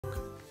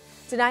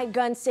Tonight,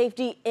 gun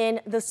safety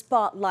in the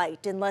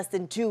spotlight. In less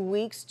than 2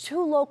 weeks,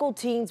 2 local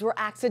teens were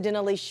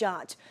accidentally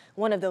shot.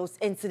 One of those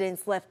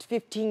incidents left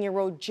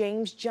 15-year-old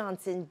James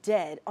Johnson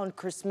dead on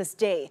Christmas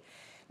Day.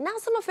 Now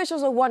some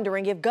officials are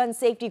wondering if gun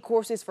safety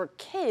courses for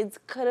kids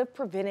could have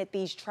prevented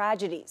these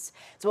tragedies.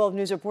 12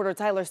 News reporter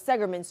Tyler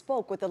Segerman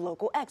spoke with a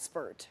local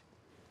expert.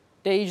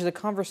 Dage, the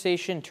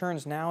conversation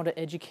turns now to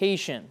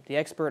education. The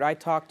expert I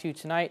talked to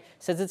tonight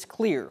says it's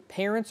clear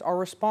parents are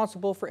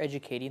responsible for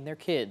educating their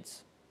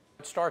kids.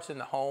 It starts in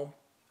the home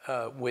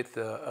with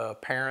the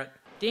parent.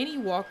 Danny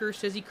Walker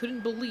says he couldn't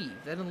believe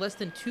that in less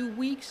than 2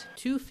 weeks,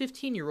 2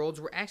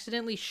 15-year-olds were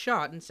accidentally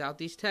shot in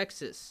Southeast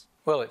Texas.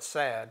 Well, it's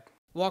sad.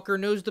 Walker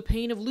knows the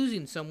pain of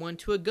losing someone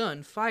to a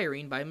gun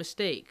firing by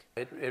mistake.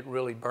 It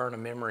really burned a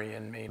memory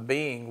in me.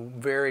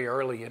 Being very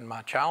early in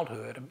my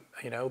childhood,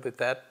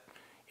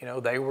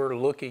 they were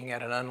looking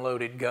at an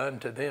unloaded gun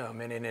to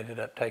them, and it ended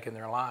up taking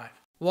their life.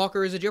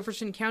 Walker is a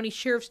Jefferson County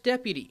Sheriff's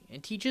deputy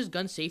and teaches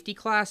gun safety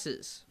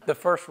classes. The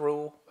first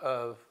rule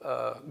of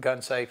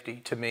gun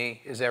safety to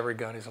me is every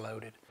gun is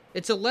loaded.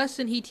 It's a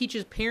lesson he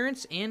teaches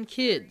parents and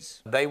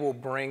kids. They will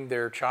bring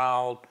their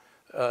child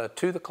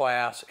to the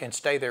class and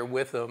stay there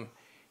with them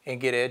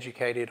and get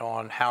educated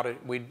on how to,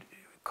 we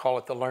call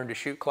it the Learn to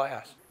Shoot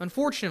class.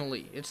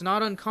 Unfortunately, it's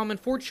not uncommon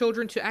for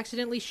children to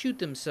accidentally shoot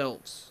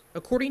themselves.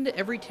 According to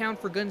Everytown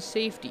for Gun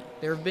Safety,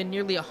 there have been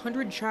nearly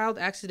 100 child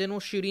accidental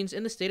shootings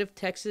in the state of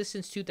Texas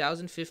since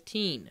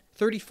 2015,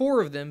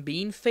 34 of them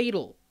being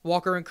fatal.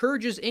 Walker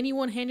encourages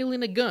anyone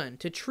handling a gun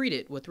to treat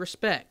it with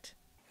respect.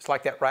 It's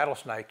like that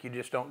rattlesnake. You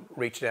just don't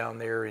reach down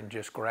there and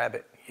just grab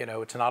it. You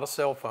know, it's not a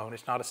cell phone.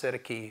 It's not a set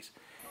of keys.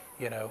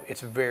 You know,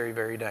 it's very,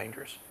 very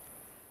dangerous.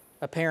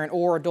 A parent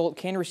or adult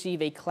can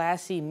receive a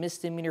Class C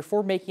misdemeanor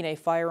for making a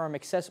firearm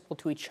accessible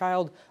to a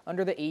child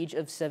under the age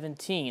of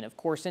 17. Of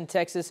course, in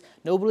Texas,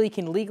 nobody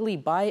can legally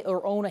buy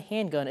or own a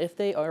handgun if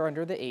they are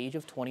under the age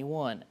of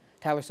 21.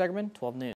 Tyler Segerman, 12 News.